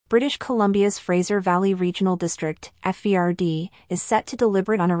British Columbia's Fraser Valley Regional District, FVRD, is set to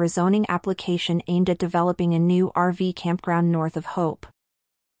deliberate on a rezoning application aimed at developing a new RV campground north of Hope.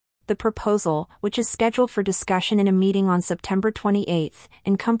 The proposal, which is scheduled for discussion in a meeting on September 28,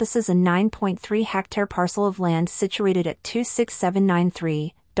 encompasses a 9.3-hectare parcel of land situated at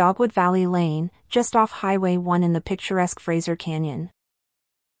 26793 Dogwood Valley Lane, just off Highway 1 in the picturesque Fraser Canyon.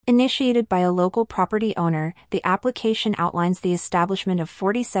 Initiated by a local property owner, the application outlines the establishment of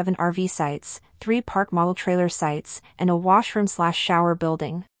 47 RV sites, 3 park model trailer sites, and a washroom/shower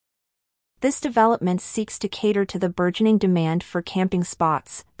building. This development seeks to cater to the burgeoning demand for camping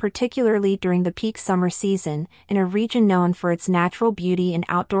spots, particularly during the peak summer season, in a region known for its natural beauty and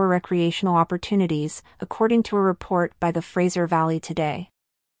outdoor recreational opportunities, according to a report by the Fraser Valley Today.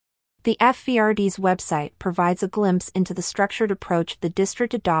 The FVRD's website provides a glimpse into the structured approach the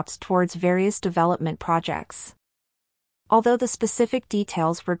district adopts towards various development projects. Although the specific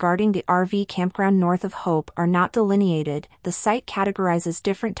details regarding the RV campground north of Hope are not delineated, the site categorizes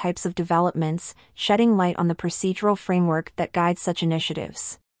different types of developments, shedding light on the procedural framework that guides such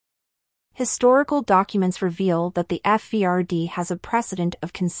initiatives. Historical documents reveal that the FVRD has a precedent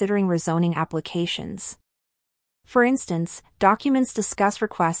of considering rezoning applications. For instance, documents discuss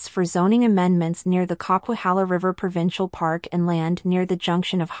requests for zoning amendments near the Coquihalla River Provincial Park and land near the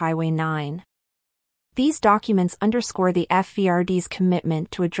junction of Highway 9. These documents underscore the FVRD's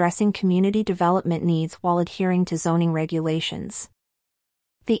commitment to addressing community development needs while adhering to zoning regulations.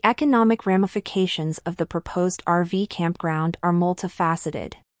 The economic ramifications of the proposed RV campground are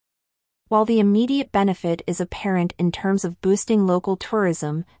multifaceted. While the immediate benefit is apparent in terms of boosting local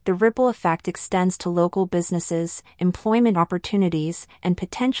tourism, the ripple effect extends to local businesses, employment opportunities, and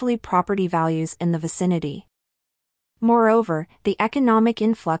potentially property values in the vicinity. Moreover, the economic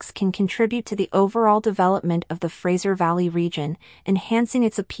influx can contribute to the overall development of the Fraser Valley region, enhancing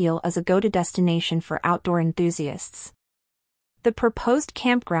its appeal as a go-to destination for outdoor enthusiasts. The proposed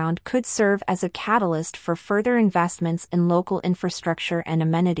campground could serve as a catalyst for further investments in local infrastructure and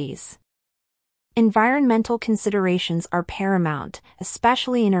amenities. Environmental considerations are paramount,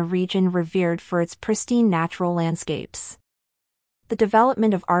 especially in a region revered for its pristine natural landscapes. The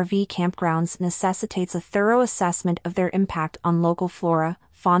development of RV campgrounds necessitates a thorough assessment of their impact on local flora,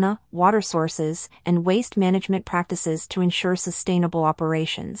 fauna, water sources, and waste management practices to ensure sustainable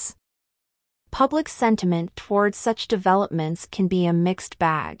operations. Public sentiment towards such developments can be a mixed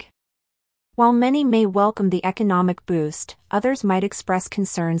bag. While many may welcome the economic boost, others might express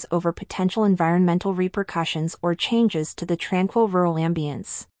concerns over potential environmental repercussions or changes to the tranquil rural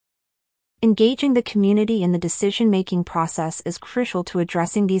ambience. Engaging the community in the decision-making process is crucial to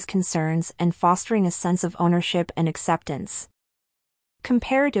addressing these concerns and fostering a sense of ownership and acceptance.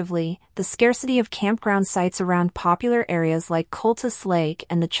 Comparatively, the scarcity of campground sites around popular areas like Cultus Lake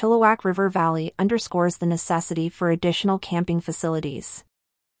and the Chilliwack River Valley underscores the necessity for additional camping facilities.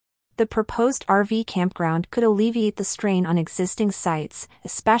 The proposed RV campground could alleviate the strain on existing sites,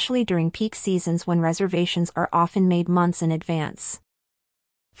 especially during peak seasons when reservations are often made months in advance.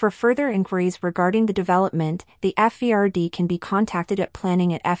 For further inquiries regarding the development, the FVRD can be contacted at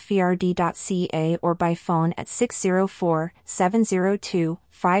planning@fvrd.ca or by phone at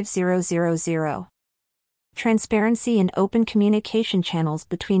 604-702-5000. Transparency and open communication channels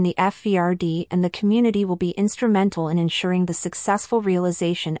between the FVRD and the community will be instrumental in ensuring the successful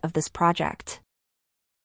realization of this project.